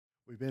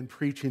We've been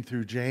preaching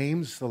through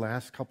James the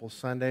last couple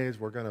Sundays.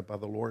 We're going to, by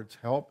the Lord's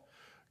help,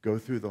 go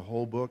through the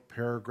whole book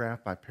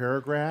paragraph by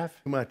paragraph.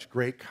 Too much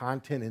great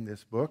content in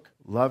this book.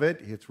 Love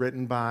it. It's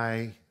written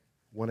by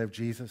one of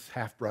Jesus'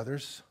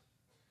 half-brothers.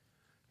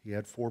 He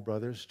had 4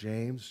 brothers,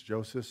 James,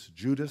 Joseph,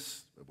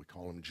 Judas, we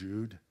call him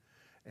Jude,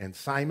 and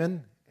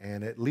Simon,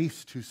 and at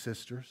least 2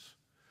 sisters.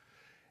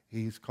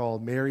 He's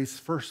called Mary's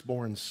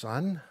firstborn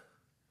son,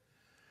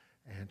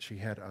 and she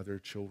had other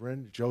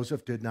children.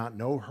 Joseph did not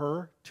know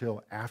her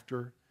till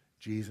after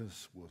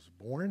Jesus was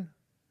born,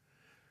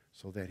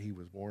 so that he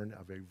was born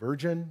of a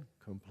virgin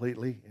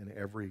completely in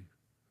every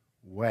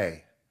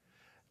way.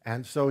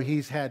 And so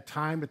he's had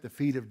time at the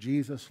feet of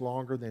Jesus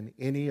longer than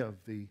any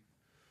of the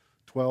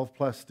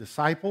 12-plus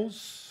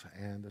disciples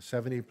and the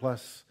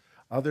 70-plus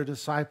other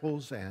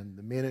disciples and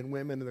the men and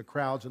women and the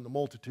crowds and the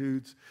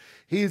multitudes.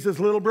 He's his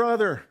little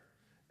brother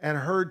and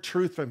heard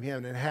truth from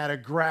him and had a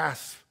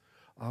grasp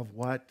of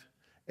what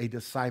a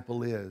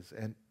disciple is.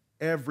 And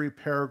every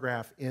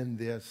paragraph in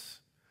this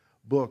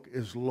book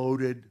is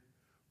loaded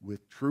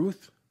with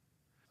truth.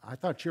 I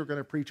thought you were going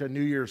to preach a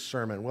New Year's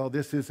sermon. Well,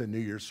 this is a New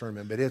Year's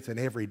sermon, but it's an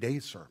everyday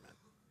sermon.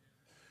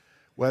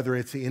 Whether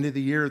it's the end of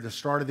the year, the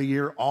start of the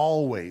year,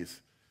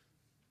 always.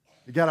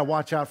 You got to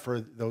watch out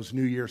for those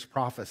New Year's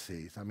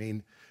prophecies. I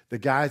mean, the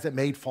guys that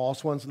made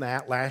false ones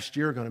last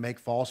year are going to make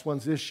false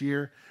ones this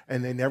year,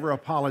 and they never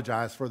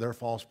apologize for their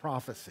false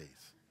prophecies.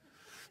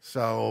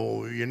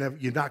 So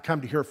you've not come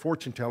to hear a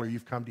fortune teller,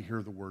 you've come to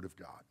hear the Word of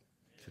God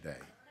today.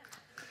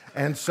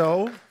 And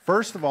so,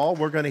 first of all,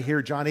 we're going to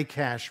hear Johnny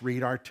Cash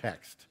read our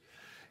text.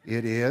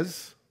 It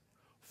is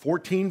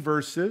 14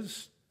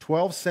 verses,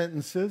 12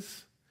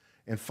 sentences,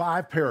 and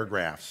 5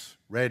 paragraphs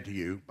read to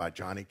you by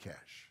Johnny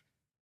Cash.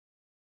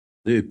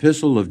 The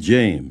Epistle of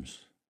James,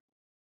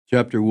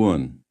 chapter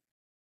 1.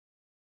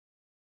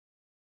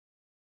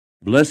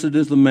 Blessed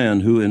is the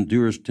man who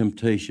endures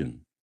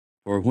temptation,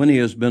 for when he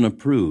has been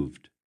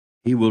approved,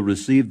 he will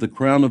receive the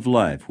crown of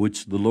life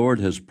which the Lord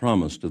has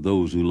promised to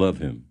those who love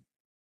him.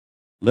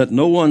 Let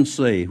no one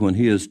say when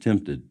he is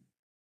tempted,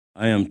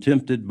 I am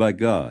tempted by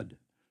God,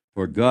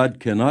 for God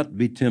cannot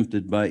be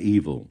tempted by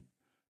evil,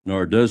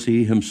 nor does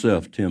he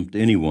himself tempt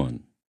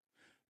anyone.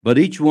 But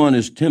each one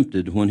is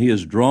tempted when he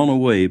is drawn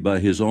away by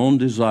his own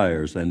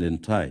desires and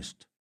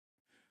enticed.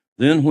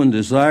 Then when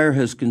desire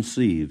has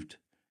conceived,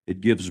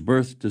 it gives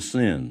birth to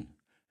sin,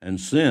 and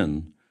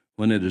sin,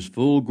 when it is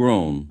full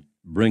grown,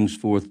 brings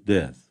forth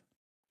death.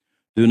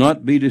 Do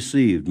not be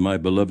deceived, my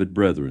beloved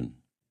brethren.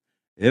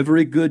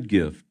 Every good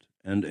gift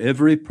and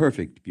every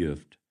perfect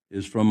gift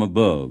is from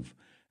above,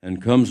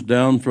 and comes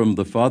down from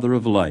the Father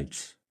of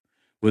lights,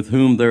 with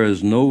whom there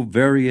is no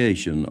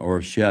variation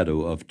or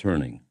shadow of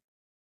turning.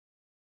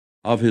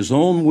 Of his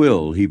own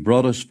will he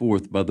brought us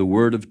forth by the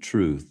word of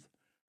truth,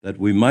 that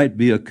we might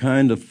be a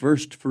kind of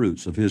first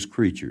fruits of his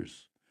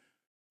creatures.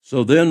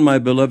 So then, my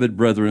beloved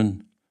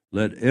brethren,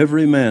 let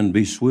every man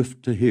be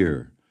swift to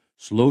hear,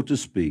 slow to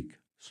speak,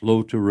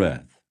 slow to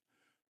wrath.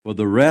 For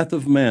the wrath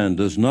of man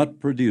does not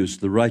produce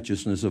the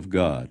righteousness of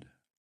God.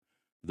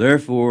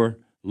 Therefore,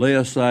 lay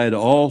aside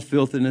all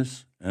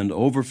filthiness and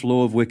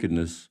overflow of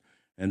wickedness,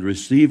 and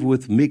receive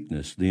with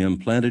meekness the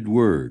implanted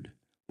word,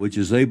 which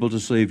is able to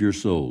save your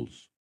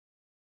souls.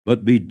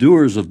 But be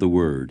doers of the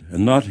word,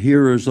 and not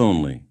hearers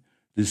only,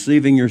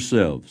 deceiving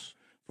yourselves.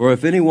 For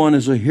if anyone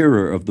is a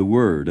hearer of the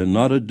word and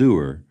not a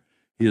doer,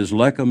 he is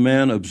like a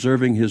man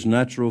observing his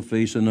natural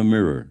face in a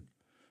mirror.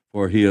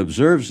 For he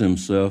observes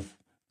himself,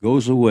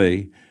 goes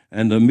away,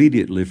 and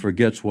immediately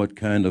forgets what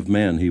kind of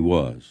man he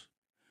was.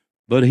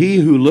 But he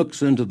who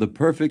looks into the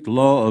perfect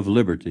law of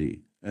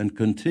liberty and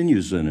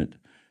continues in it,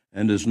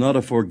 and is not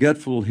a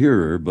forgetful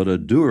hearer, but a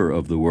doer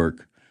of the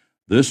work,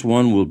 this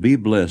one will be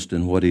blessed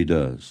in what he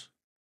does.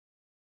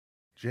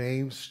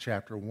 James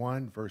chapter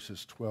 1,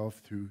 verses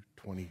 12 through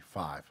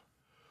 25.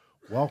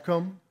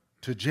 Welcome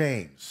to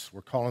James.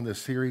 We're calling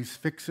this series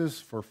Fixes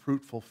for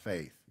Fruitful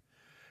Faith.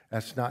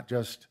 That's not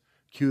just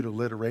cute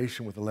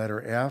alliteration with the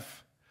letter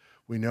F.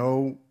 We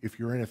know if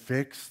you're in a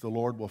fix, the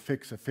Lord will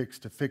fix a fix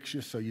to fix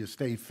you so you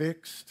stay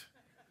fixed.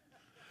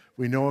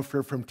 We know if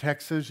you're from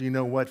Texas, you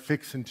know what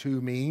fixin' to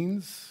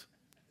means.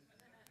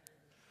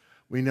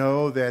 We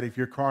know that if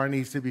your car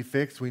needs to be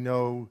fixed, we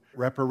know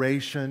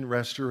reparation,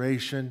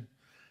 restoration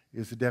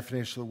is the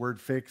definition of the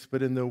word fix.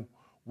 But in the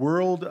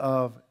world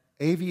of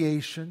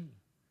aviation,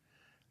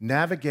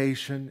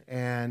 navigation,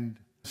 and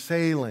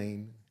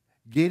sailing,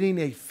 getting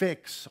a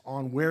fix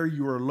on where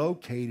you are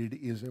located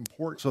is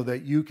important so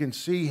that you can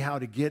see how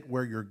to get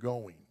where you're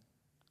going.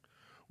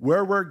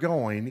 Where we're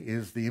going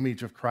is the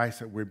image of Christ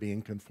that we're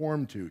being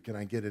conformed to. Can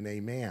I get an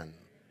amen?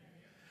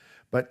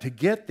 But to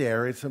get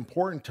there, it's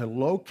important to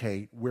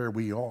locate where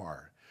we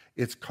are.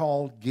 It's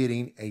called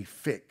getting a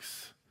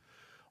fix.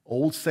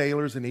 Old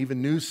sailors and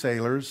even new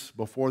sailors,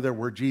 before there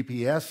were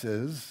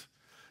GPSs,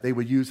 they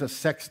would use a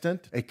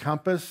sextant, a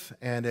compass,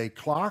 and a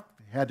clock.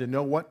 They had to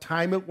know what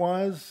time it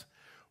was,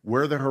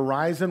 where the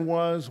horizon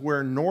was,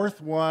 where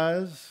north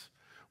was,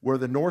 where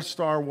the North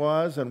Star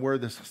was, and where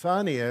the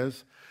sun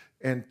is.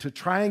 and to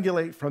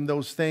triangulate from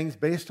those things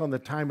based on the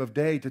time of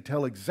day to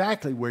tell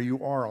exactly where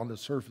you are on the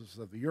surface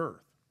of the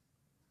earth.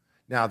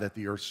 Now that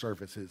the earth's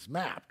surface is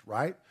mapped,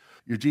 right?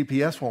 Your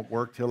GPS won't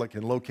work till it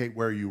can locate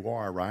where you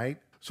are, right?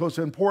 So it's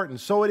important.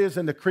 So it is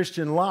in the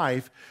Christian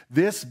life.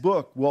 This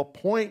book will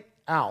point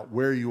out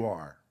where you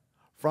are.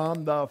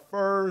 From the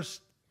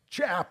first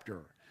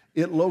chapter,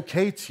 it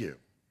locates you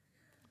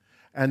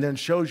and then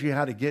shows you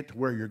how to get to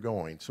where you're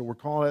going. So we're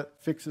calling it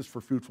Fixes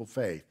for Fruitful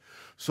Faith.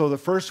 So the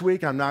first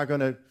week, I'm not going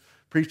to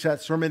preach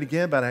that sermon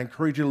again, but I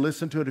encourage you to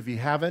listen to it if you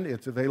haven't.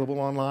 It's available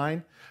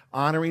online.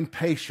 Honoring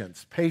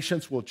patience.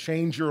 Patience will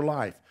change your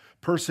life.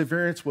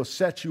 Perseverance will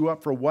set you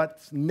up for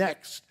what's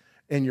next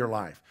in your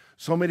life.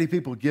 So many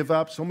people give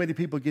up. So many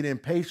people get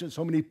impatient.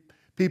 So many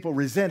people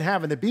resent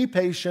having to be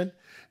patient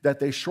that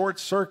they short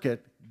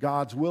circuit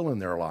God's will in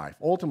their life.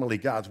 Ultimately,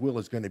 God's will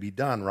is going to be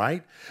done,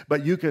 right?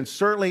 But you can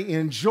certainly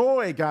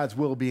enjoy God's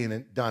will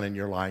being done in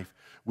your life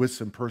with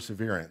some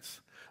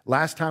perseverance.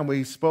 Last time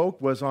we spoke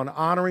was on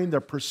honoring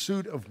the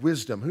pursuit of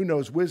wisdom. Who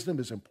knows wisdom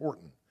is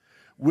important?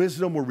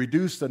 Wisdom will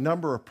reduce the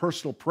number of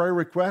personal prayer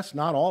requests,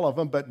 not all of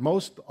them, but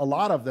a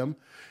lot of them.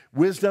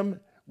 Wisdom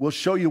will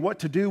show you what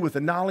to do with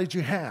the knowledge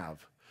you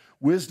have.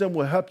 Wisdom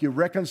will help you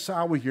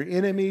reconcile with your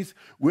enemies.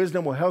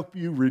 Wisdom will help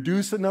you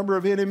reduce the number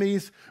of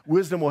enemies.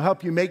 Wisdom will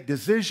help you make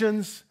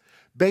decisions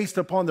based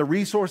upon the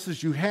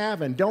resources you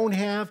have and don't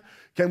have.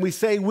 Can we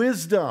say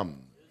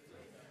wisdom?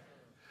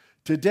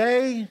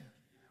 Today,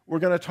 we're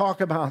going to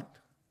talk about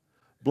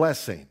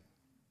blessing.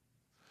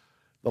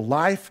 The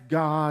life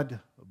God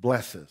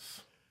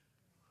blesses,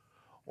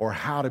 or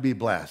how to be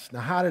blessed.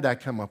 Now, how did I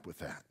come up with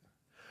that?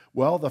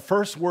 Well, the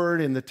first word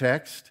in the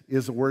text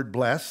is the word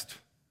blessed,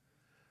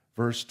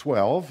 verse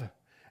 12.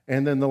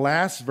 And then the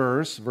last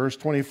verse, verse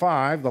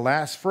 25, the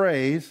last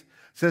phrase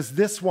says,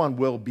 this one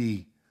will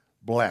be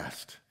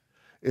blessed.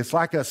 It's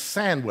like a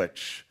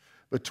sandwich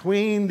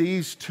between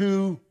these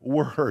two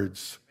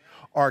words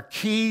are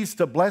keys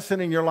to blessing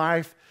in your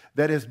life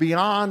that is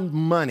beyond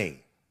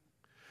money.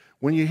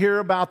 When you hear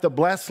about the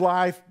blessed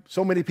life,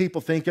 so many people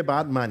think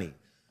about money.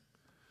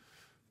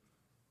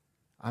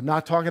 I'm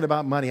not talking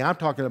about money. I'm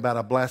talking about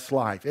a blessed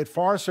life. It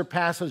far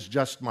surpasses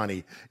just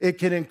money. It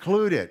can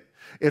include it.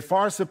 It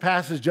far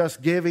surpasses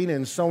just giving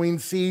and sowing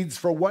seeds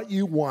for what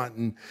you want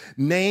and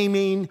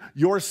naming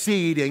your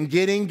seed and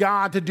getting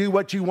God to do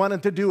what you want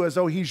him to do as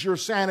though he's your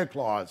Santa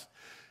Claus.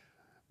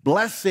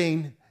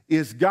 Blessing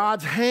is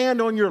God's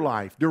hand on your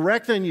life,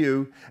 directing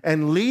you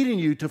and leading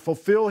you to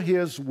fulfill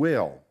his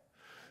will.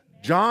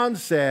 John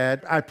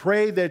said, I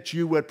pray that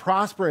you would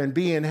prosper and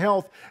be in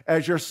health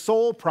as your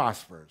soul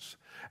prospers.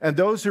 And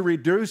those who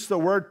reduce the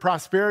word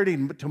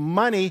prosperity to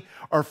money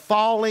are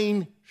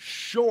falling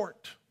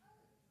short.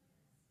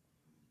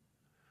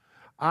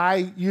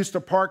 I used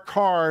to park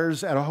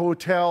cars at a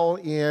hotel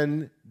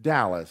in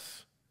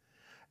Dallas.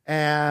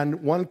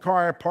 And one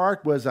car I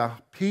parked was a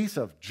piece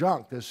of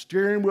junk. The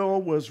steering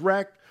wheel was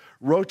wrecked.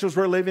 Roaches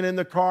were living in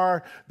the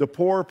car. The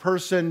poor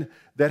person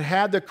that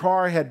had the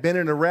car had been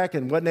in a wreck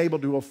and wasn't able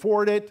to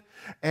afford it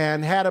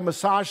and had a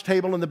massage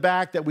table in the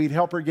back that we'd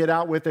help her get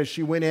out with as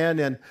she went in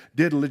and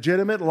did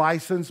legitimate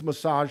licensed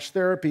massage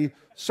therapy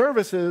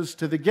services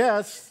to the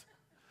guests.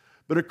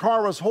 But her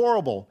car was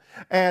horrible.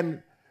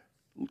 And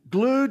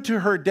glued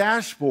to her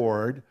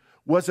dashboard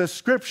was a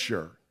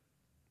scripture.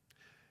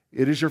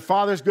 It is your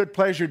Father's good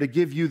pleasure to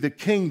give you the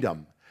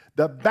kingdom.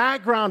 The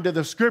background to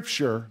the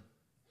scripture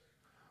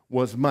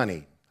was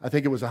money. I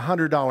think it was a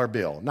 $100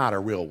 bill, not a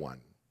real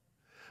one.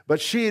 But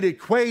she had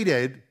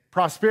equated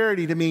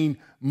prosperity to mean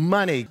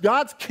money.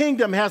 God's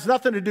kingdom has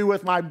nothing to do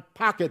with my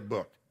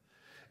pocketbook.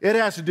 It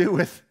has to do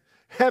with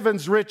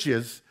heaven's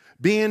riches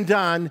being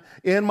done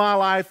in my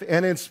life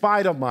and in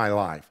spite of my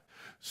life.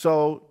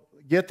 So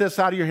get this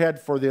out of your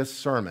head for this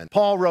sermon.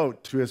 Paul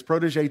wrote to his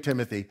protege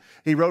Timothy,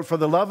 he wrote, for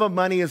the love of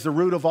money is the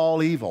root of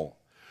all evil,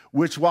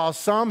 which while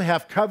some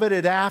have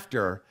coveted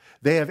after,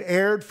 they have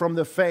erred from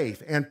the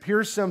faith and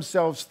pierced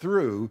themselves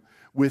through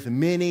with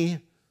many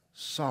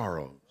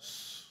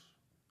sorrows.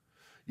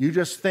 You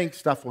just think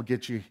stuff will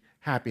get you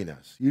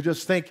happiness. You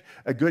just think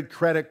a good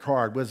credit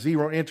card with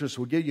zero interest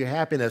will get you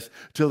happiness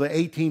till the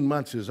 18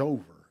 months is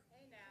over.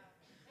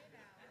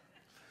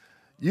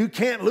 You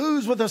can't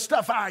lose with the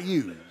stuff I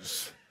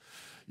use.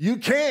 You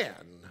can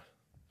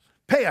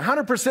pay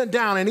 100%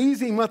 down in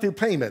easy monthly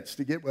payments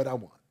to get what I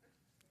want.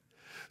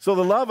 So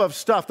the love of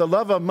stuff, the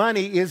love of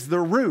money is the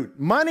root.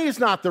 Money is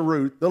not the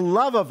root, the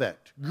love of it.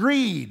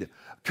 Greed,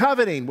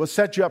 coveting will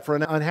set you up for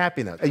an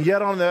unhappiness. And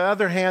yet on the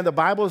other hand, the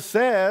Bible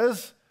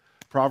says,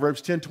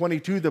 Proverbs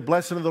 10:22, the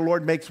blessing of the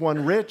Lord makes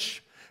one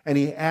rich and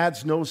he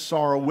adds no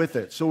sorrow with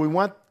it. So we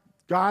want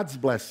God's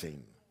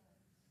blessing.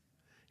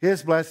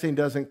 His blessing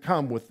doesn't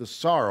come with the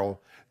sorrow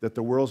that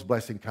the world's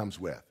blessing comes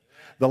with.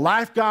 The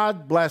life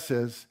God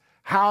blesses,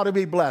 how to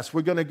be blessed.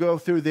 We're going to go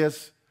through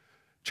this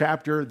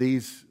chapter,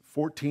 these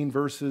 14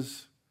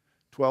 verses,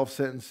 12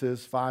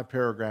 sentences, 5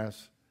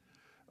 paragraphs,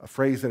 a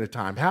phrase at a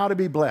time. How to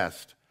be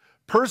blessed.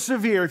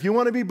 Persevere. If you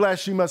want to be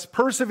blessed, you must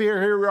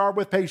persevere. Here we are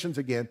with patience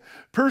again.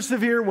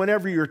 Persevere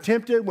whenever you're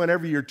tempted,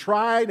 whenever you're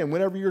tried, and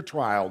whenever you're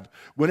trialed.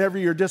 Whenever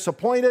you're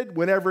disappointed,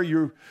 whenever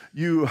you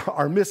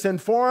are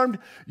misinformed,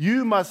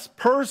 you must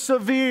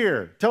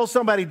persevere. Tell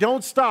somebody,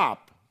 don't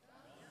stop.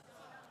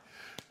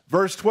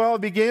 Verse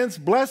 12 begins,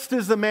 blessed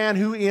is the man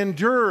who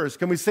endures.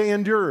 Can we say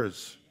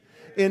endures?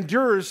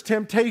 Endures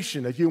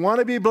temptation. If you want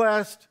to be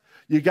blessed,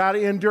 you got to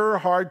endure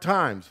hard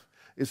times.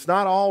 It's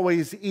not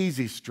always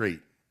easy street.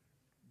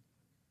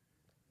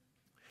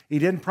 He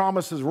didn't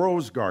promise his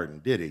rose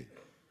garden, did he?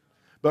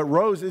 But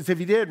roses, if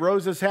he did,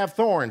 roses have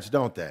thorns,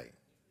 don't they?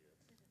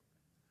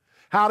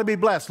 How to be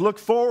blessed? Look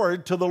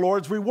forward to the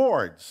Lord's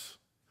rewards.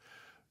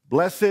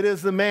 Blessed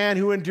is the man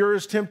who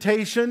endures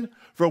temptation,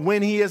 for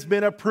when he has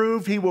been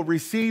approved, he will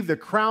receive the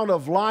crown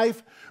of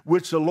life,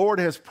 which the Lord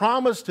has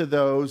promised to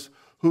those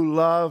who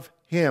love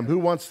him. Who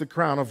wants the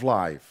crown of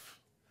life?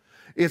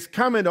 It's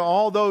coming to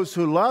all those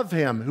who love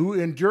him, who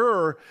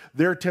endure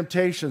their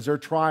temptations, their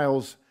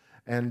trials,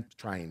 and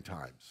trying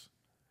times.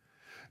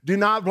 Do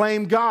not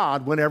blame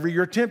God whenever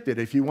you're tempted.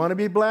 If you want to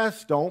be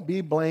blessed, don't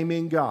be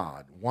blaming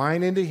God.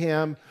 Whine into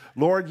him,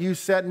 Lord, you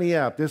set me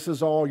up. This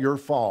is all your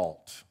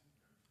fault.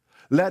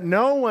 Let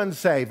no one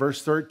say,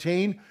 verse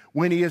 13,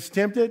 when he is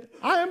tempted,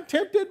 I am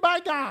tempted by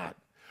God.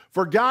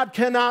 For God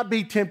cannot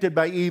be tempted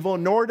by evil,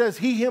 nor does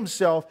he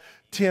himself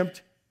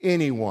tempt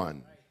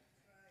anyone.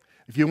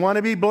 If you want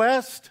to be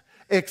blessed,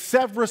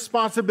 accept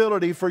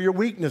responsibility for your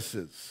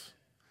weaknesses.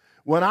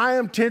 When I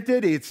am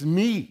tempted, it's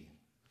me.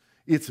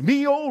 It's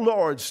me, O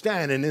Lord,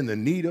 standing in the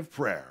need of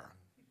prayer.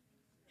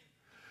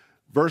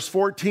 Verse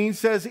 14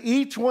 says,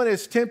 each one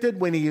is tempted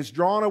when he is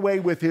drawn away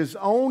with his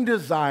own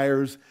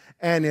desires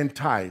and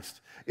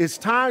enticed. It's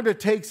time to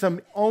take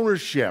some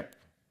ownership,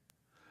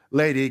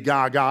 Lady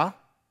Gaga.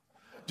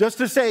 Just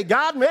to say,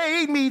 God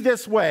made me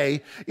this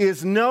way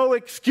is no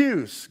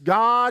excuse.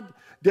 God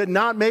did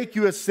not make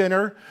you a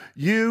sinner.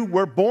 You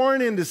were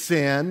born into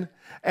sin.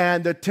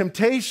 And the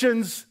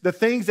temptations, the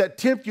things that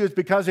tempt you is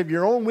because of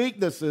your own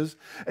weaknesses,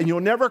 and you'll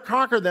never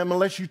conquer them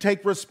unless you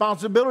take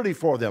responsibility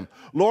for them.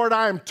 Lord,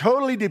 I am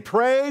totally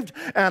depraved,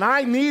 and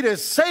I need a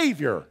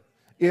Savior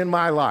in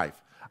my life.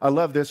 I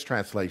love this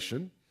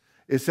translation.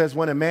 It says,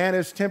 when a man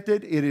is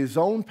tempted, it is his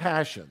own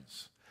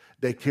passions.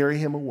 They carry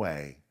him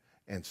away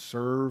and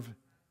serve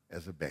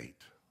as a bait.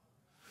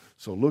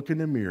 So look in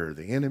the mirror.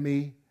 The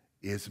enemy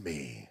is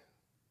me.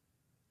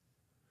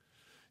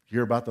 You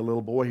hear about the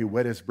little boy who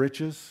wet his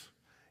britches?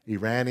 He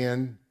ran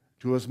in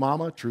to his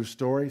mama, true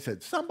story,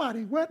 said,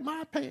 somebody wet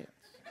my pants.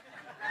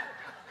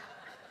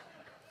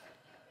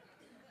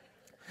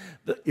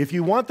 If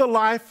you want the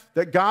life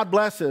that God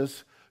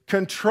blesses,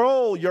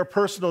 control your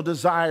personal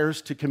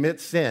desires to commit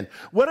sin.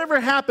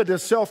 Whatever happened to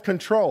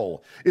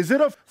self-control? Is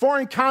it a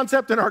foreign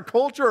concept in our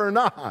culture or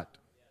not?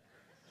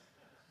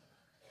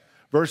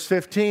 Verse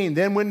 15,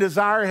 then when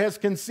desire has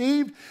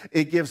conceived,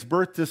 it gives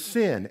birth to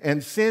sin.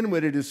 And sin,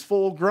 when it is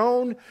full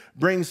grown,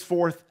 brings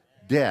forth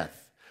death.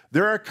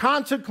 There are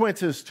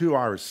consequences to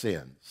our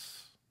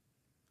sins.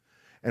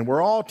 And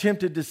we're all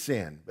tempted to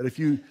sin. But if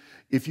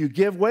you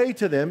give way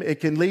to them, it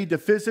can lead to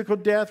physical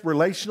death,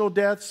 relational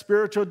death,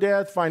 spiritual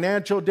death,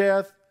 financial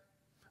death,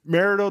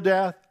 marital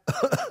death,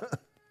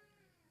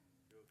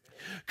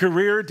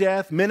 career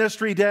death,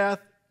 ministry death.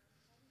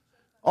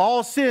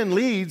 All sin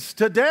leads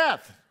to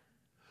death.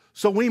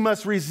 So we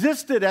must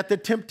resist it at the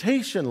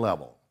temptation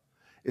level.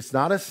 It's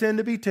not a sin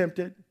to be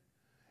tempted.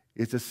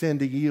 It's a sin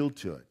to yield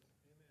to it.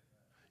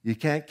 You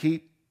can't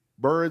keep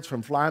birds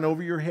from flying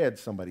over your head,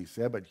 somebody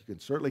said, but you can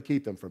certainly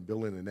keep them from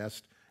building a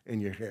nest in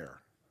your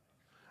hair.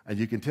 And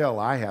you can tell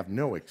I have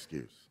no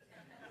excuse.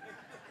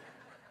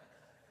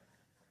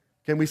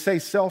 Can we say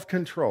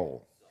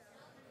self-control?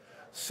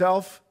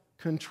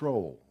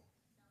 Self-control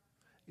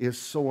is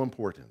so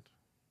important.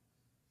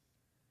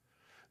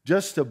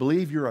 Just to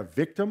believe you're a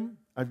victim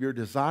of your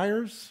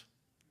desires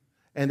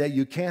and that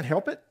you can't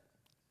help it.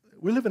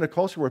 We live in a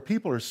culture where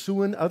people are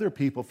suing other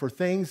people for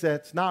things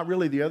that's not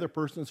really the other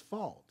person's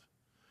fault.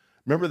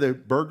 Remember the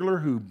burglar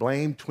who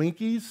blamed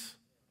Twinkies?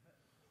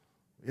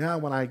 Yeah,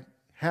 when I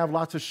have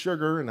lots of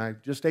sugar and I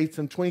just ate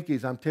some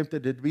Twinkies, I'm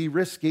tempted to be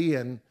risky,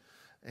 and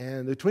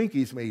the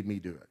Twinkies made me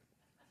do it.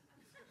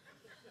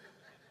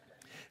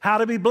 How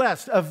to be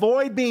blessed.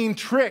 Avoid being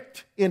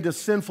tricked into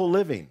sinful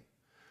living.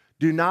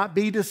 Do not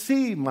be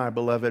deceived, my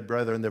beloved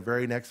brethren, the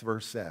very next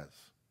verse says.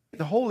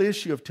 The whole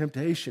issue of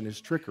temptation is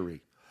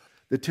trickery.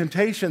 The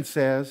temptation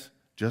says,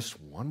 just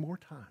one more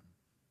time.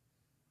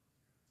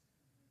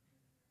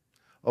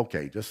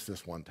 Okay, just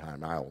this one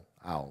time,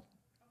 I'll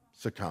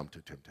succumb to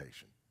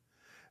temptation.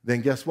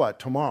 Then guess what?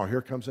 Tomorrow,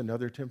 here comes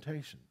another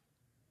temptation.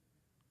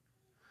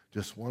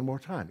 Just one more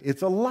time.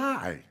 It's a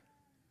lie.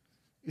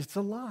 It's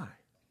a lie.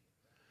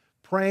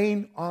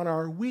 Preying on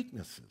our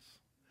weaknesses.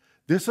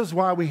 This is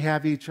why we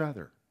have each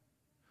other.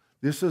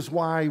 This is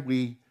why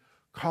we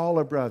call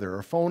a brother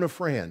or phone a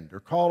friend or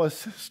call a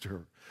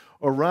sister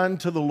or run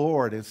to the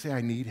Lord and say,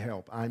 I need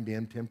help. I'm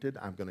being tempted.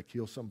 I'm going to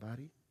kill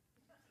somebody.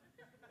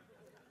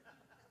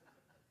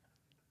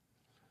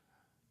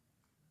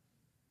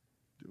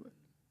 Do it.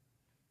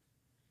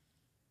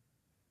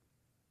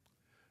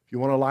 If you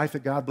want a life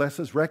that God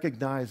blesses,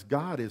 recognize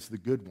God is the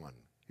good one,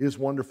 his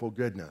wonderful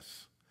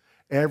goodness.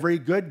 Every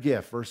good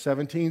gift, verse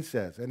 17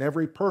 says, and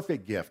every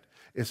perfect gift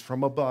is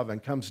from above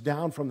and comes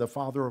down from the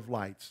Father of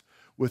lights,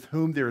 with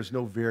whom there is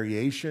no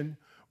variation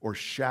or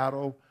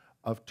shadow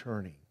of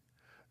turning.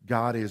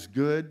 God is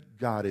good,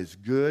 God is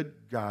good,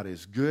 God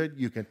is good.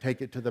 You can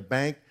take it to the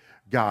bank.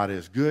 God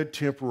is good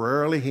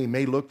temporarily. He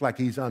may look like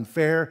he's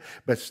unfair,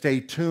 but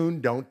stay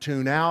tuned, don't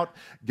tune out.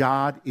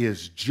 God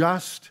is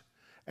just,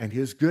 and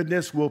his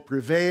goodness will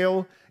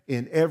prevail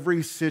in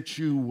every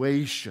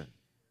situation.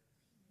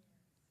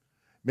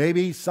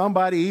 Maybe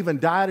somebody even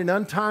died an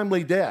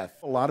untimely death.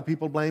 A lot of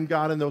people blame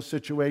God in those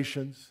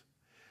situations,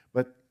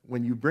 but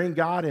when you bring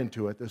God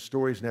into it, the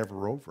story's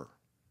never over.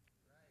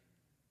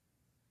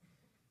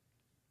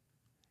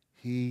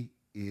 He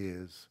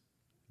is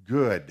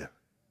good.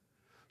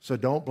 So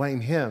don't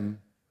blame him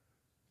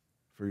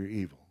for your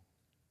evil.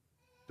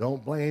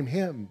 Don't blame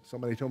him.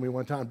 Somebody told me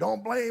one time,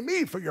 don't blame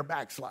me for your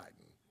backsliding.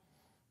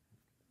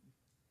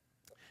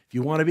 If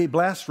you want to be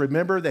blessed,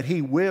 remember that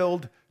he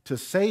willed to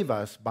save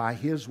us by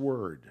his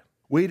word.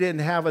 We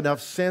didn't have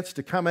enough sense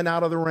to come in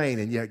out of the rain,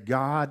 and yet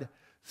God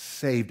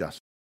saved us.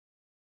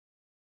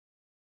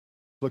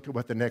 Look at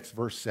what the next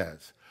verse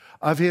says.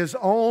 Of his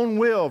own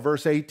will,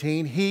 verse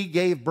 18, he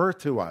gave birth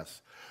to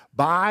us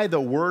by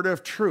the word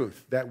of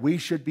truth, that we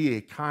should be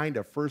a kind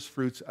of first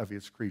fruits of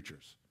his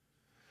creatures.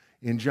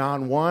 In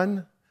John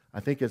 1, I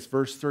think it's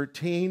verse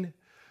 13,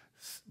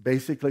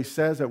 basically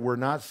says that we're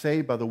not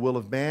saved by the will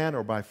of man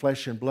or by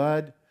flesh and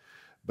blood,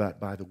 but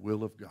by the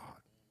will of God.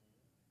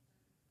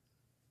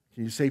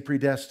 Can you say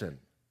predestined?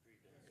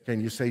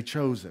 Can you say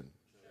chosen?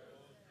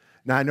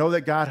 Now, I know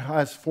that God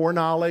has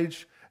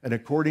foreknowledge, and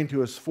according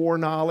to his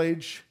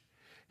foreknowledge,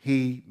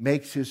 he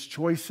makes his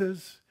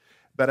choices.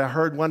 But I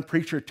heard one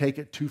preacher take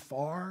it too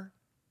far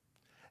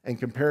and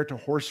compare it to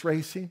horse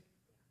racing.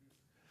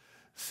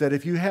 Said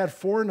if you had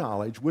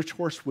foreknowledge which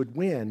horse would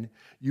win,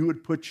 you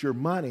would put your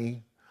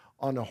money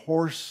on a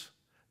horse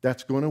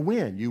that's going to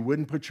win. You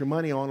wouldn't put your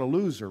money on a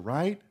loser,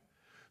 right?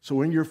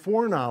 So in your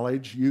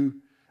foreknowledge, you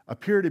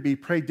appear to be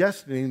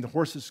predestining the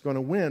horse that's going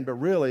to win, but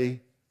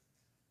really,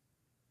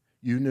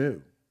 you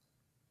knew.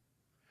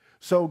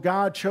 So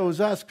God chose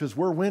us because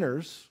we're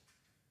winners.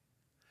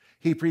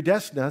 He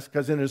predestined us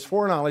because in his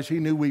foreknowledge, he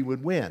knew we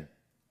would win.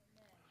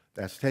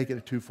 That's taking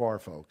it too far,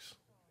 folks.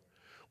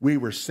 We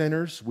were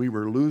sinners. We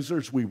were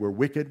losers. We were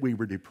wicked. We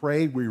were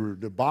depraved. We were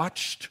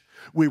debauched.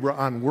 We were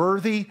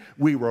unworthy.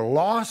 We were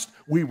lost.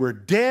 We were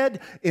dead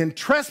in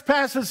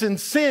trespasses and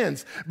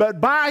sins. But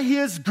by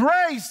his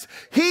grace,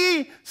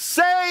 he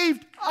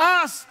saved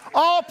us.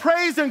 All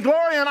praise and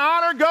glory and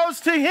honor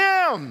goes to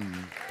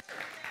him.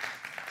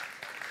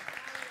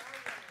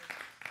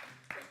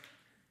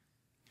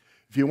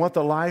 If you want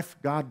the life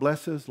God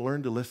blesses,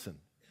 learn to listen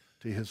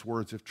to his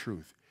words of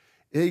truth.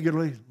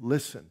 Eagerly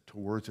listen to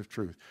words of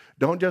truth.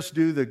 Don't just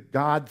do the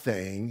God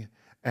thing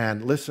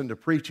and listen to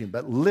preaching,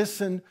 but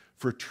listen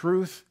for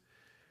truth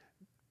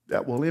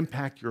that will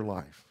impact your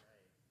life.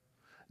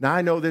 Now,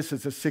 I know this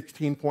is a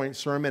 16-point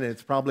sermon, and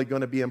it's probably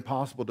going to be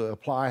impossible to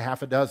apply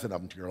half a dozen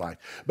of them to your life.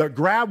 But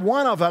grab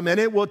one of them, and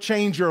it will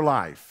change your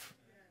life.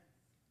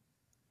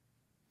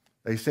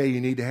 They say you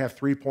need to have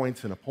 3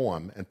 points in a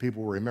poem, and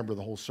people will remember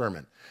the whole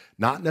sermon.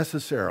 Not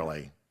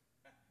necessarily.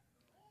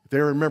 If they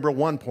remember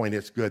 1 point,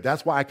 it's good.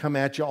 That's why I come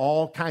at you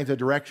all kinds of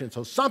directions,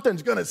 so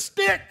something's going to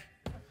stick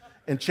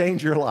and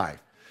change your life.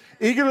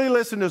 Eagerly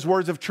listen to his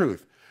words of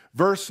truth.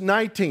 Verse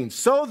 19,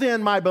 so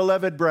then, my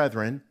beloved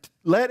brethren,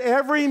 let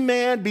every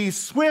man be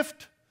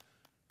swift,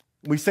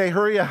 we say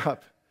hurry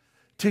up,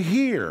 to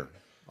hear.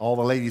 All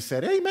the ladies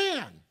said,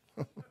 amen.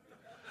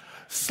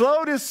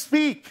 Slow to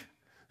speak,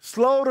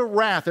 slow to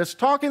wrath. It's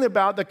talking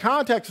about, the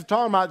context is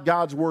talking about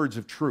God's words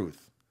of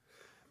truth.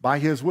 By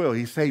his will,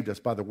 he saved us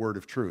by the word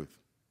of truth.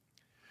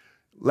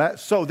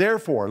 So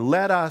therefore,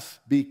 let us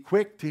be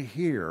quick to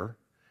hear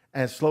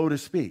and slow to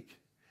speak.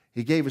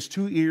 He gave us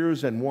 2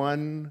 ears and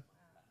 1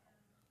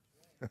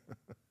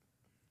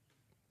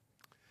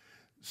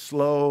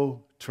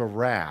 slow to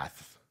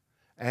wrath.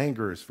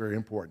 Anger is very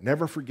important.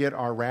 Never forget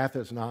our wrath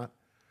is not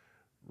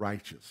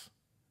righteous.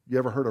 You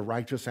ever heard of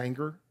righteous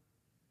anger?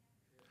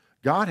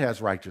 God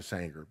has righteous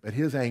anger, but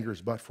his anger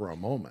is but for a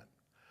moment.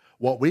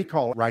 What we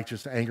call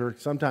righteous anger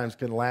sometimes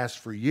can last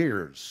for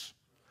years.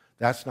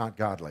 That's not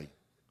godly.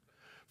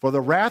 For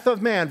the wrath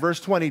of man, verse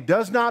 20,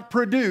 does not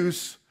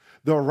produce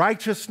the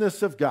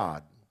righteousness of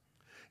God.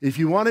 If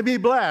you want to be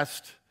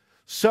blessed,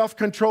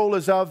 self-control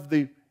is of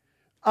the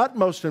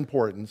utmost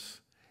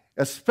importance,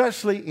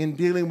 especially in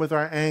dealing with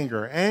our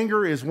anger.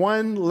 Anger is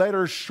 1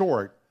 letter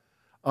short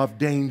of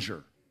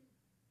danger.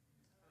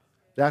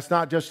 That's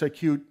not just a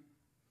cute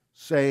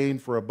saying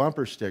for a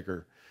bumper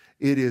sticker.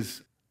 It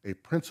is a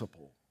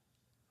principle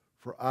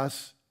for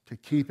us to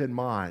keep in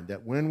mind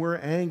that when we're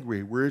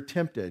angry, we're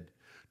tempted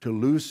to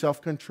lose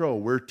self-control.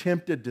 We're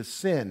tempted to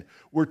sin.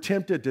 We're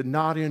tempted to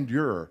not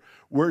endure.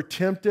 We're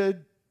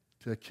tempted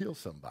to kill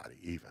somebody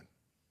even.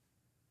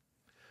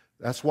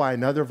 That's why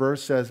another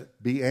verse says,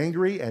 be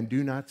angry and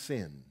do not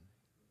sin.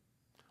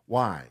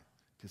 Why?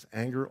 Because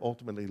anger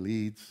ultimately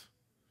leads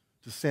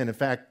to sin. In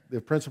fact, the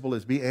principle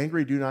is be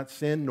angry, do not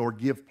sin, nor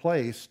give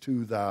place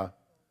to the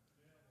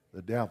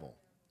devil.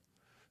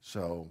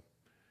 So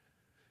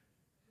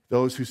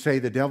those who say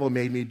the devil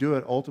made me do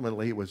it,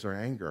 ultimately it was their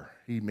anger.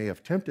 He may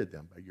have tempted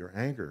them, but your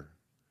anger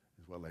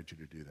is what led you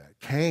to do that.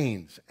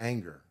 Cain's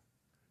anger,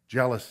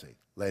 jealousy,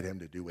 led him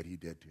to do what he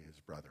did to his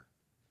brother.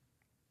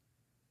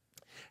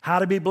 How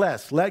to be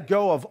blessed. Let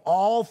go of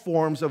all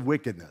forms of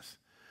wickedness,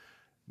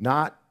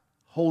 not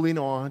holding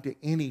on to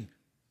any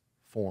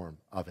form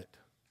of it.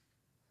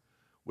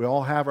 We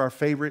all have our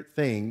favorite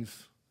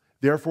things.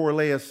 Therefore,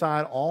 lay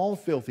aside all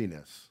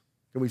filthiness.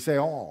 Can we say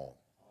all?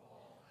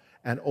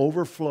 And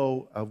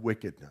overflow of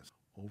wickedness.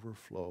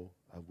 Overflow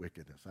of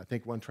wickedness. I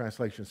think one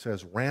translation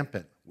says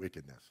rampant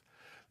wickedness.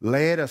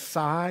 Lay it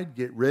aside,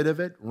 get rid of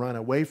it, run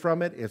away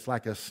from it. It's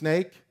like a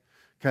snake,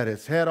 cut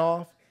its head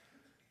off.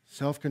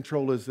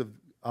 Self-control is of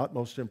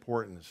utmost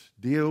importance.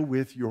 Deal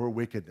with your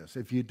wickedness.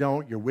 If you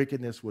don't, your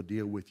wickedness will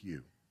deal with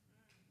you.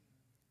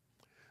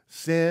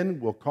 Sin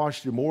will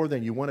cost you more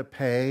than you want to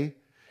pay,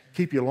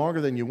 keep you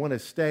longer than you want to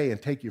stay,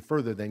 and take you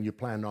further than you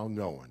plan on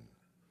going.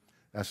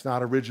 That's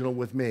not original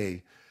with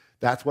me.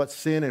 That's what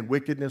sin and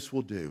wickedness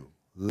will do.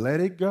 Let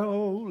it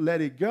go,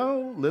 let it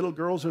go. Little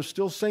girls are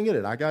still singing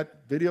it. I got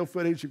video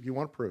footage if you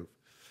want proof.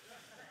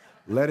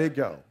 Let it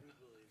go.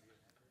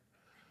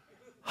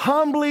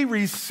 Humbly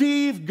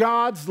receive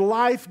God's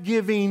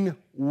life-giving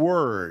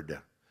word.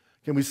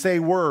 Can we say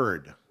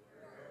word?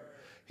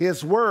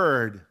 His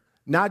word,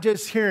 not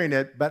just hearing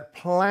it, but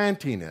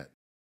planting it.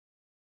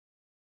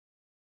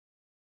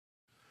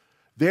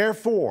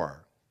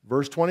 Therefore,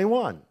 verse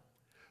 21,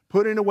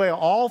 putting away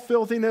all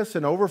filthiness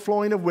and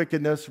overflowing of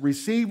wickedness,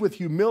 receive with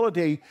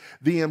humility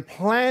the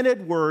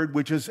implanted word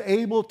which is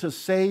able to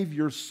save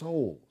your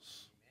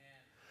souls.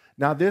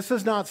 Now, this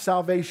is not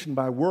salvation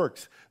by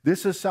works.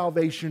 This is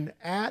salvation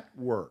at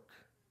work.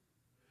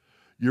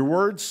 Your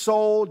word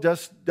soul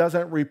just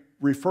doesn't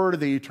refer to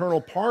the eternal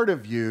part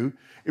of you.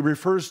 It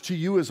refers to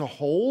you as a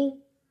whole.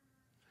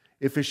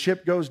 If a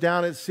ship goes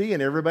down at sea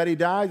and everybody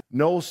dies,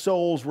 no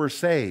souls were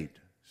saved,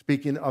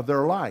 speaking of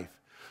their life.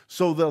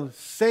 So the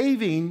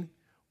saving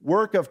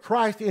work of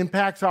Christ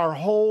impacts our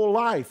whole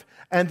life.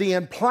 And the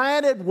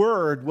implanted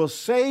word will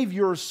save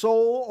your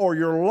soul or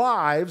your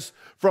lives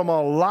from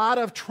a lot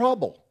of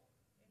trouble.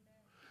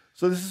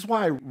 So this is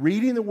why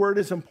reading the word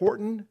is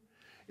important.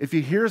 If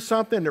you hear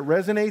something that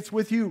resonates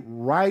with you,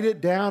 write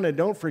it down and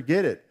don't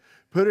forget it.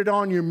 Put it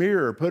on your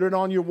mirror, put it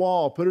on your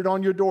wall, put it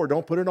on your door.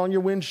 Don't put it on your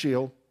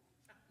windshield.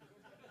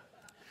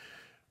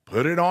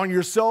 Put it on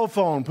your cell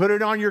phone, put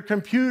it on your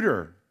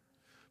computer,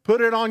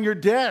 put it on your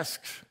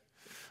desk.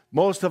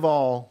 Most of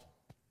all,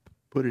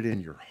 put it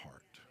in your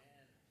heart.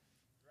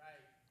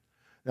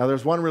 Now,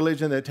 there's one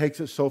religion that takes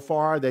it so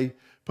far, they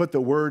put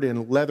the word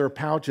in leather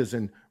pouches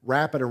and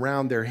wrap it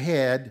around their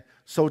head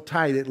so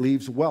tight it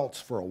leaves welts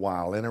for a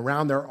while, and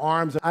around their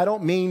arms. I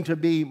don't mean to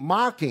be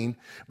mocking,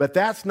 but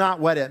that's not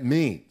what it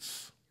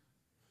means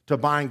to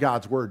bind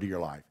God's word to your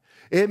life.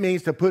 It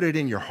means to put it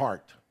in your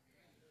heart.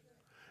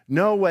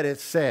 Know what it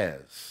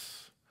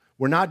says.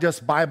 We're not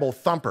just Bible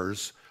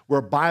thumpers,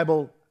 we're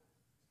Bible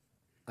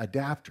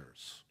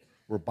adapters.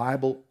 We're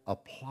Bible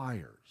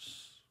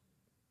appliers.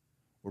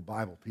 We're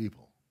Bible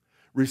people.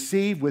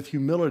 Receive with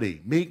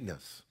humility,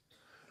 meekness,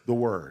 the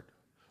word.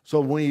 So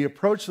when we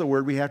approach the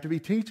word, we have to be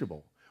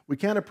teachable. We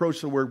can't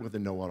approach the word with a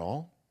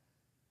know-it-all.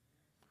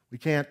 We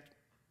can't,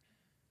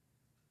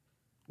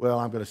 well,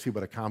 I'm going to see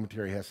what a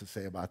commentary has to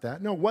say about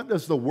that. No, what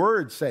does the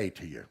word say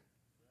to you?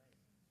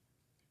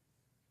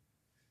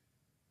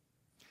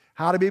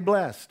 How to be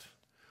blessed.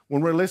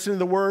 When we're listening to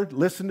the word,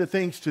 listen to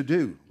things to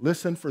do.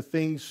 Listen for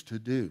things to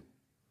do.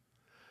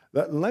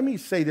 Let me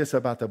say this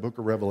about the book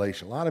of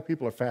Revelation. A lot of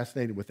people are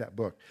fascinated with that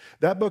book.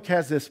 That book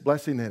has this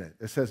blessing in it.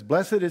 It says,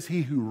 blessed is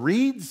he who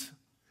reads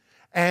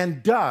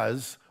and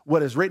does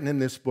what is written in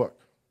this book.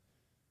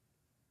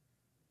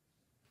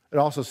 It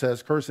also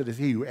says, cursed is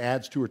he who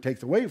adds to or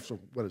takes away from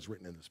what is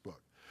written in this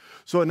book.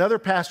 So another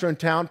pastor in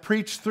town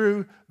preached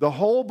through the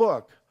whole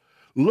book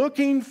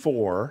looking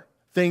for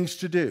things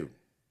to do.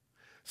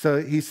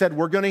 So he said,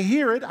 we're going to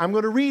hear it. I'm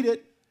going to read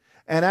it.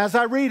 And as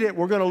I read it,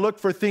 we're going to look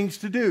for things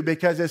to do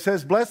because it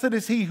says, blessed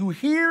is he who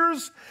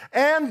hears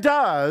and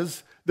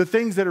does the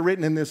things that are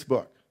written in this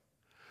book.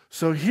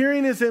 So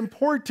hearing is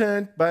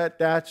important, but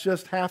that's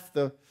just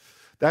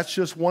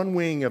one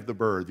wing of the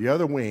bird. The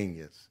other wing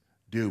is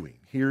doing,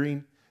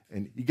 hearing.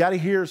 And you got to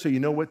hear so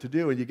you know what to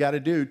do, and you got to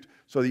do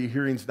so that your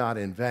hearing's not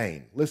in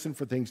vain. Listen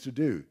for things to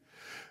do.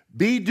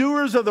 Be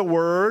doers of the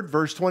word,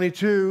 verse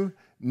 22,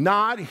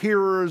 not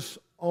hearers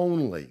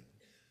only.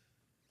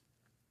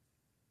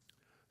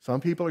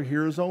 Some people are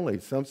hearers only.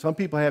 Some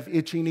people have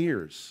itching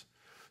ears.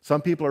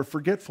 Some people are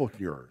forgetful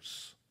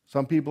hearers.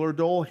 Some people are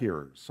dull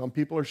hearers. Some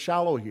people are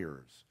shallow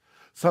hearers.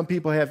 Some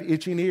people have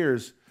itching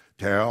ears.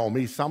 Tell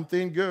me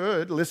something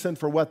good. Listen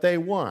for what they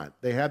want.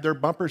 They have their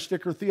bumper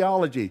sticker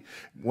theology.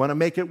 Want to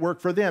make it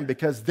work for them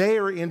because they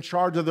are in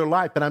charge of their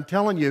life. But I'm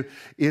telling you,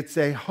 it's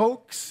a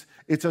hoax.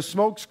 It's a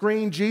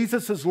smokescreen.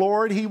 Jesus is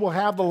Lord. He will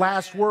have the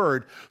last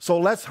word. So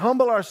let's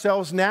humble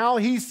ourselves now.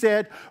 He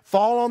said,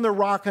 fall on the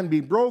rock and be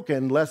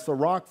broken, lest the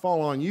rock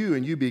fall on you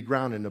and you be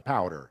ground into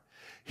powder.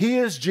 He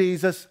is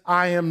Jesus.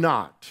 I am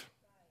not.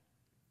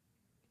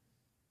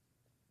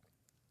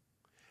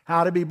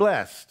 How to be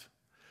blessed.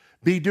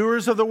 Be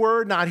doers of the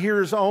word, not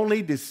hearers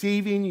only,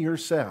 deceiving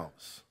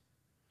yourselves.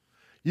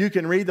 You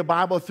can read the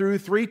Bible through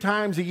 3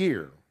 times a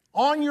year,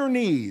 on your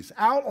knees,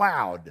 out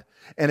loud.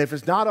 And if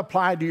it's not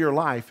applied to your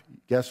life,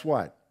 guess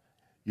what?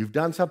 You've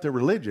done something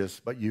religious,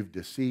 but you've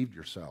deceived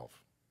yourself.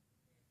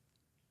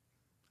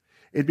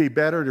 It'd be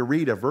better to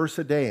read a verse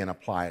a day and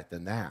apply it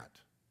than that.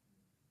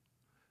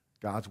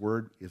 God's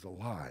word is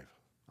alive.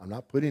 I'm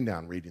not putting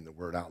down reading the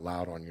word out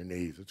loud on your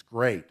knees. It's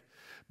great.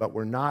 But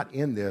we're not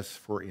in this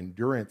for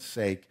endurance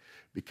sake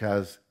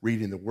because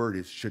reading the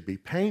word should be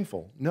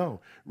painful.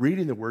 No,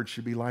 reading the word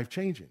should be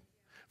life-changing.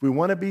 If we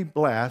want to be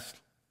blessed,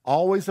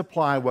 always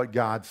apply what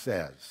God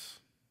says.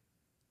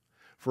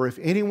 For if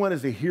anyone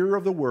is a hearer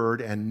of the word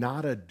and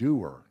not a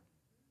doer,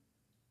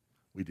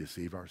 we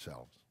deceive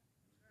ourselves.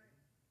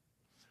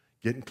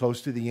 Getting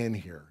close to the end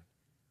here.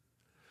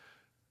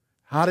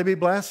 How to be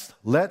blessed?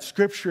 Let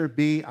Scripture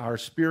be our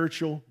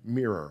spiritual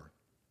mirror.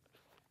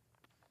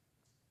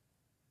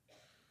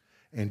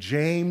 And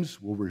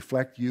James will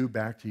reflect you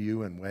back to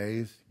you in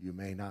ways you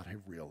may not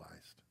have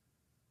realized.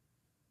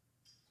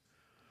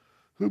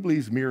 Who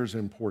believes mirrors are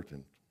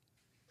important?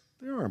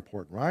 They are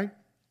important, right?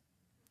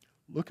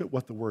 Look at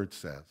what the word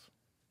says.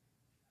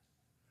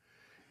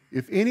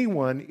 If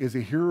anyone is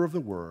a hearer of the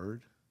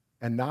word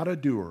and not a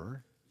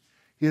doer,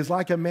 he is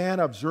like a man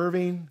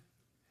observing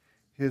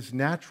his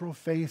natural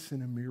face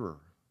in a mirror.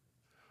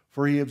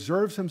 For he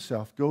observes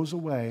himself, goes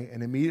away,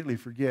 and immediately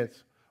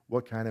forgets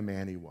what kind of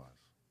man he was.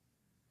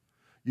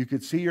 You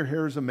could see your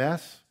hair is a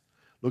mess,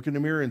 look in the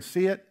mirror and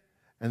see it,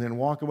 and then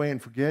walk away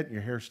and forget, and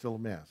your hair's still a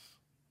mess.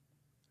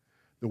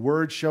 The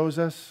word shows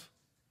us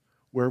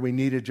where we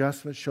need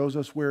adjustment, shows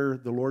us where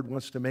the Lord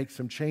wants to make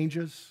some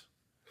changes,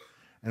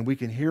 and we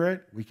can hear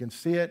it, we can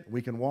see it,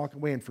 we can walk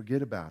away and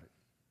forget about it.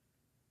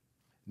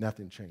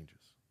 Nothing changes.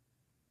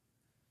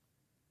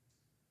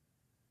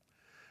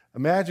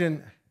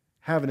 Imagine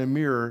having a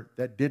mirror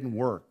that didn't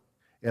work.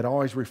 It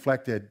always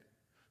reflected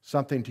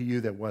something to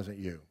you that wasn't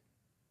you.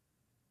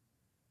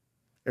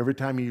 Every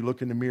time you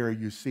look in the mirror,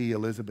 you see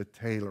Elizabeth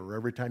Taylor.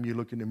 Every time you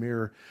look in the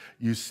mirror,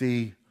 you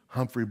see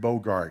Humphrey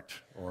Bogart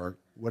or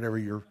whatever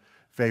your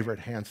favorite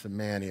handsome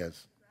man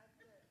is.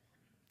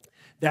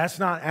 That's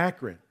not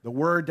accurate. The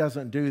Word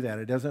doesn't do that.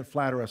 It doesn't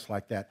flatter us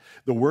like that.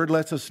 The Word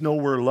lets us know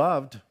we're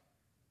loved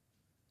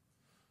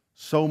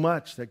so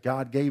much that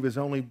God gave His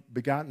only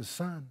begotten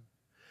Son.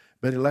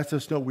 But it lets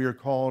us know we are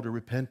called to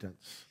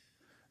repentance,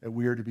 that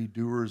we are to be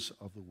doers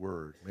of the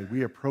Word. May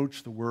we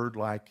approach the Word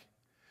like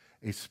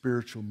a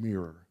spiritual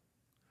mirror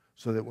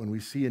so that when we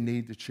see a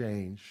need to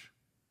change,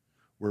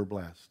 we're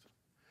blessed.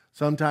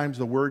 Sometimes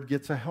the word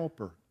gets a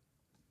helper.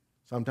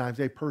 Sometimes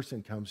a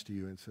person comes to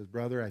you and says,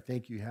 brother, I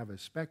think you have a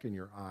speck in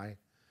your eye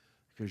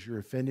because you're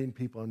offending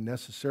people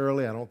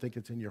unnecessarily. I don't think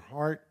it's in your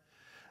heart.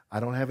 I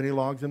don't have any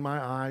logs in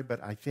my eye,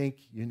 but I think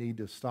you need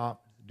to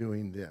stop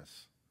doing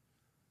this.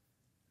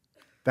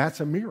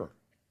 That's a mirror.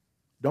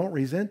 Don't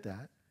resent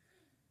that.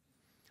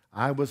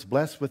 I was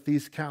blessed with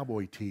these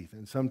cowboy teeth,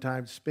 and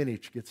sometimes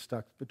spinach gets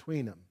stuck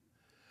between them.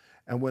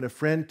 And when a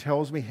friend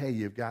tells me, hey,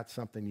 you've got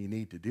something you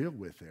need to deal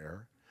with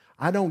there,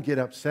 I don't get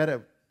upset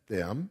at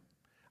them.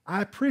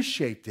 I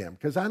appreciate them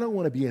because I don't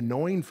want to be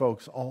annoying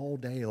folks all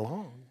day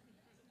long.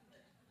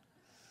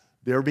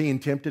 They're being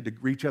tempted to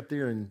reach up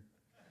there and...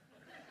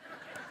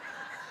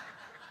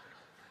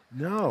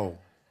 No.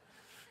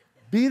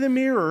 Be the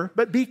mirror,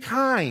 but be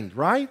kind,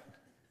 right?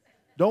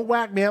 Don't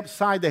whack me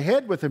upside the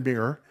head with a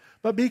mirror,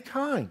 but be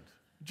kind,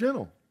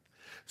 gentle.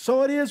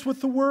 So it is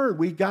with the Word.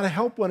 We've got to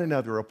help one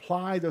another,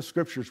 apply the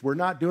Scriptures. We're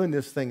not doing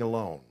this thing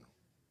alone.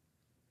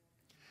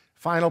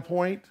 Final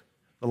point,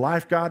 the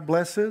life God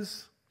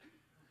blesses.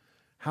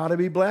 How to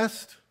be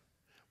blessed?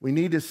 We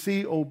need to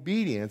see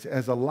obedience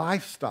as a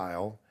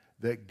lifestyle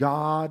that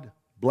God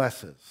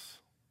blesses.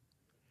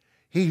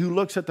 He who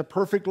looks at the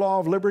perfect law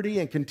of liberty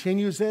and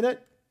continues in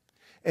it,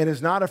 and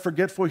is not a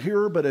forgetful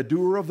hearer but a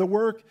doer of the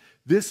work,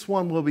 this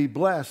one will be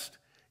blessed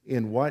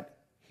in what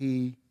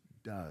he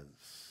does.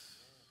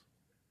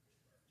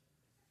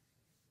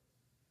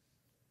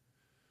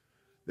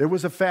 There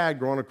was a fad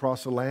growing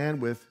across the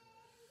land with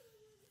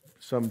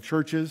some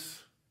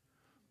churches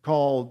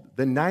called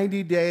the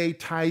 90-day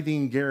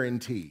tithing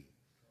guarantee.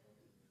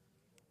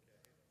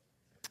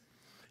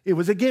 It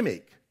was a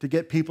gimmick to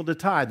get people to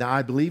tithe. Now,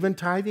 I believe in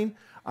tithing.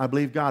 I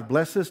believe God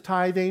blesses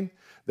tithing.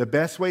 The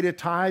best way to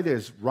tithe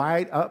is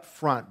right up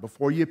front.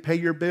 Before you pay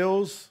your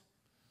bills,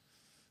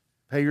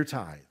 pay your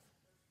tithe.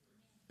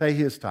 Pay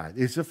His tithe.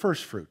 It's the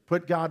first fruit.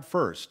 Put God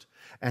first,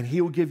 and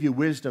He will give you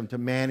wisdom to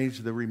manage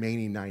the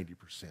remaining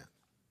 90%.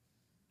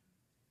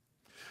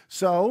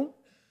 So,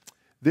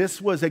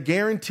 this was a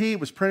guarantee. It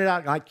was printed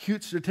out like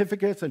cute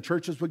certificates, and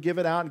churches would give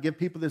it out and give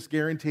people this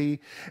guarantee.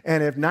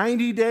 And if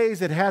 90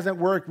 days it hasn't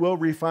worked, we'll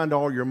refund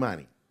all your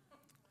money.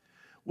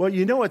 Well,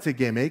 you know it's a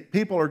gimmick.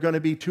 People are going to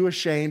be too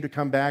ashamed to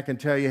come back and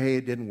tell you, hey,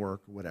 it didn't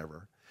work, or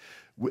whatever.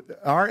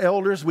 Our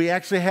elders, we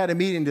actually had a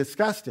meeting and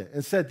discussed it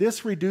and said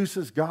this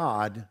reduces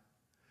God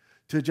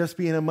to just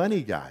being a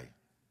money guy.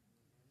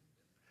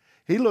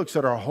 He looks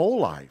at our whole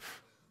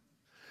life.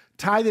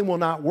 Tithing will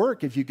not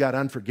work if you've got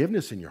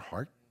unforgiveness in your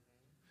heart.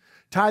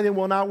 Tithing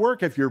will not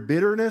work if you're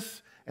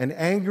bitterness and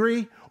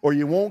angry, or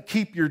you won't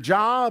keep your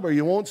job, or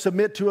you won't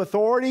submit to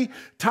authority.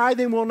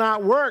 Tithing will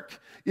not work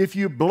if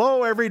you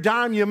blow every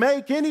dime you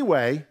make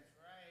anyway.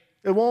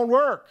 It won't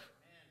work.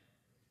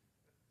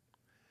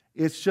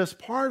 It's just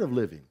part of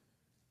living,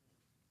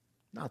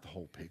 not the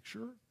whole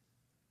picture.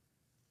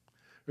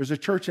 There's a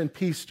church in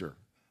Peaster.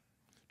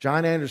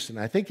 John Anderson,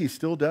 I think he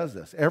still does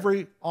this.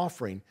 Every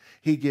offering,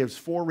 he gives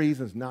 4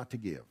 reasons not to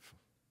give.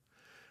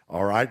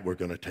 All right, we're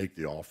going to take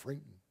the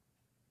offering.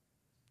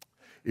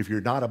 If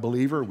you're not a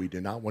believer, we do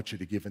not want you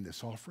to give in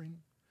this offering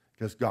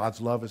because God's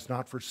love is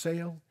not for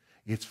sale.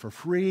 It's for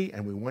free,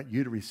 and we want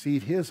you to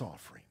receive his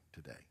offering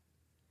today.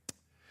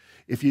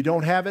 If you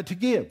don't have it to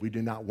give, we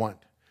do not want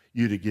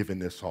you to give in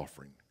this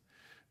offering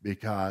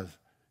because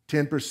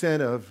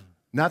 10% of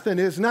nothing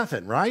is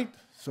nothing, right?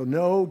 So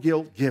no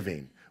guilt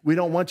giving. We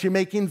don't want you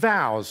making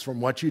vows from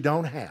what you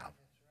don't have.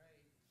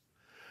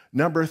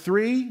 Number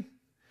 3,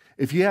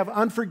 if you have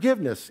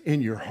unforgiveness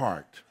in your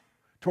heart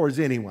towards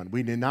anyone,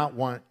 we do not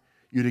want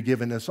you to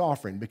give in this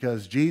offering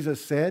because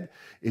Jesus said,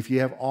 if you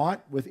have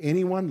aught with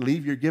anyone,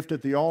 leave your gift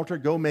at the altar,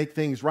 go make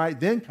things right,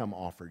 then come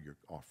offer your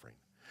offering.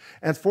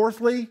 And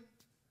fourthly,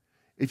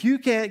 if you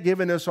can't give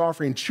in this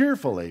offering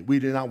cheerfully, we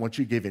do not want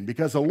you giving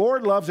because the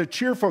Lord loves a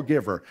cheerful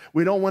giver.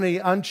 We don't want any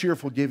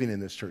uncheerful giving in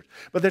this church.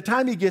 But the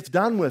time he gets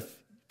done with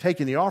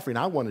taking the offering,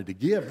 I wanted to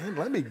give. Man,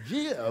 let me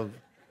give.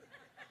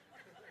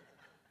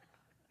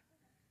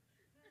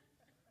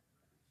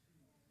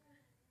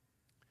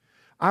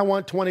 I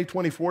want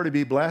 2024 to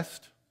be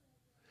blessed,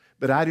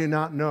 but I do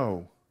not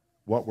know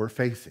what we're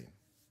facing.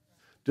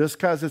 Just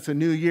because it's a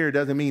new year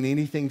doesn't mean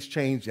anything's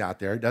changed out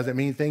there. It doesn't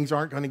mean things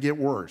aren't going to get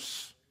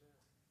worse.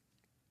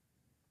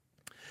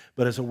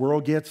 But as the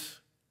world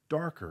gets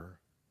darker,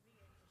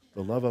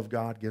 the love of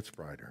God gets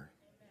brighter.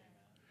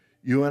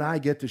 You and I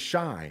get to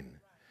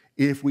shine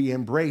if we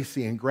embrace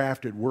the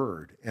engrafted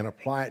word and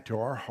apply it to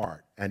our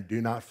heart and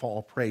do not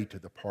fall prey to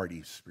the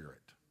party spirit.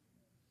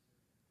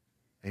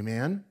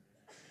 Amen?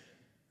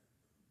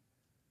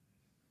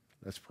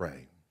 Let's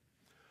pray.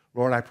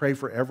 Lord, I pray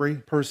for every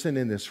person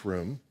in this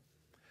room.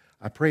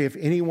 I pray if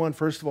anyone,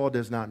 first of all,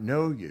 does not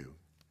know you,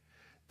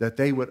 that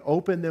they would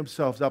open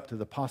themselves up to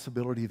the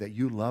possibility that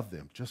you love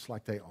them just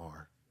like they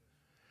are,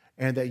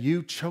 and that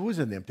you've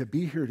chosen them to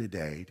be here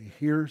today to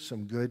hear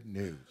some good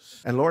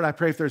news. And Lord, I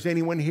pray if there's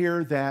anyone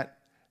here that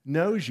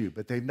knows you,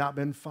 but they've not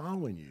been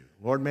following you,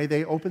 Lord, may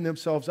they open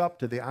themselves up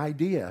to the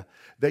idea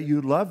that you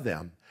love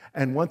them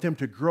and want them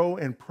to grow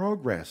and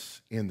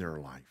progress in their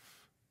life.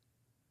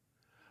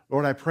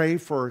 Lord, I pray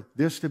for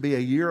this to be a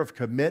year of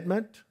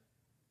commitment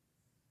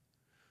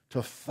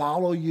to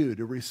follow you,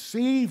 to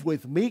receive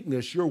with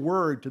meekness your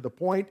word to the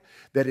point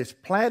that it's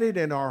planted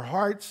in our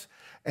hearts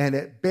and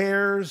it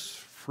bears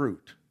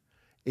fruit.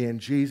 In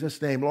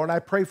Jesus' name, Lord, I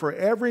pray for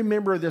every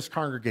member of this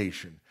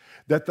congregation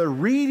that the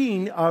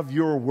reading of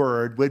your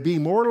word would be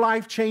more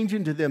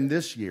life-changing to them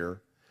this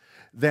year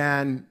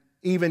than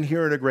even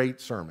hearing a great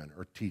sermon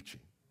or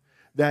teaching.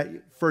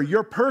 That for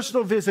your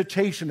personal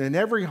visitation in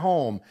every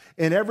home,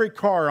 in every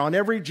car, on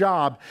every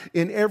job,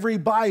 in every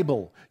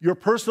Bible, your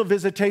personal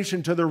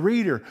visitation to the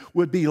reader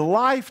would be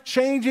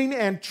life-changing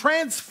and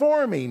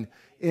transforming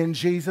in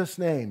Jesus'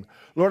 name.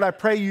 Lord, I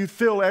pray you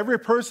fill every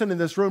person in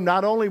this room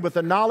not only with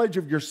the knowledge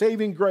of your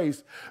saving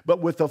grace,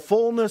 but with the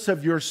fullness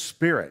of your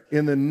Spirit.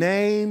 In the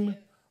name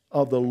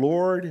of the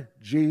Lord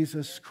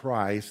Jesus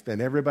Christ.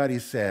 And everybody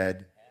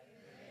said,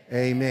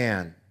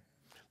 Amen.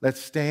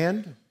 Let's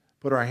stand.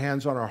 Put our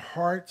hands on our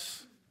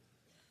hearts.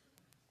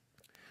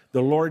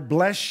 The Lord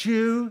bless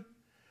you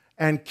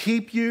and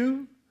keep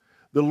you.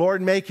 The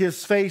Lord make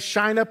his face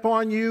shine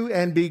upon you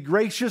and be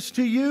gracious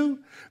to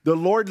you. The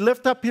Lord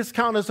lift up his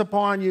countenance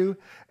upon you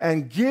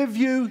and give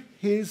you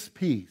his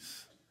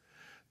peace.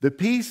 The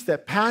peace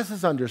that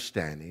passes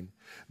understanding,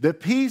 the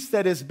peace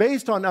that is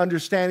based on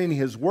understanding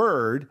his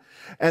word,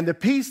 and the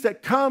peace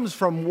that comes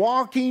from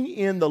walking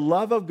in the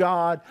love of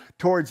God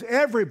towards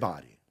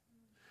everybody.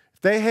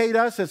 They hate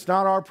us, it's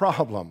not our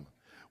problem.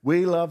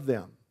 We love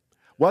them.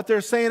 What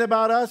they're saying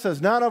about us is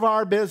none of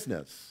our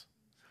business.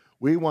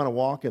 We want to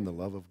walk in the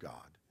love of God.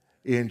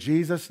 In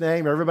Jesus'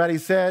 name, everybody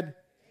said,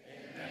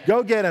 Amen.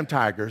 Go get them,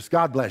 Tigers.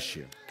 God bless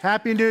you.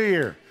 Happy New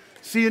Year.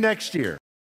 See you next year.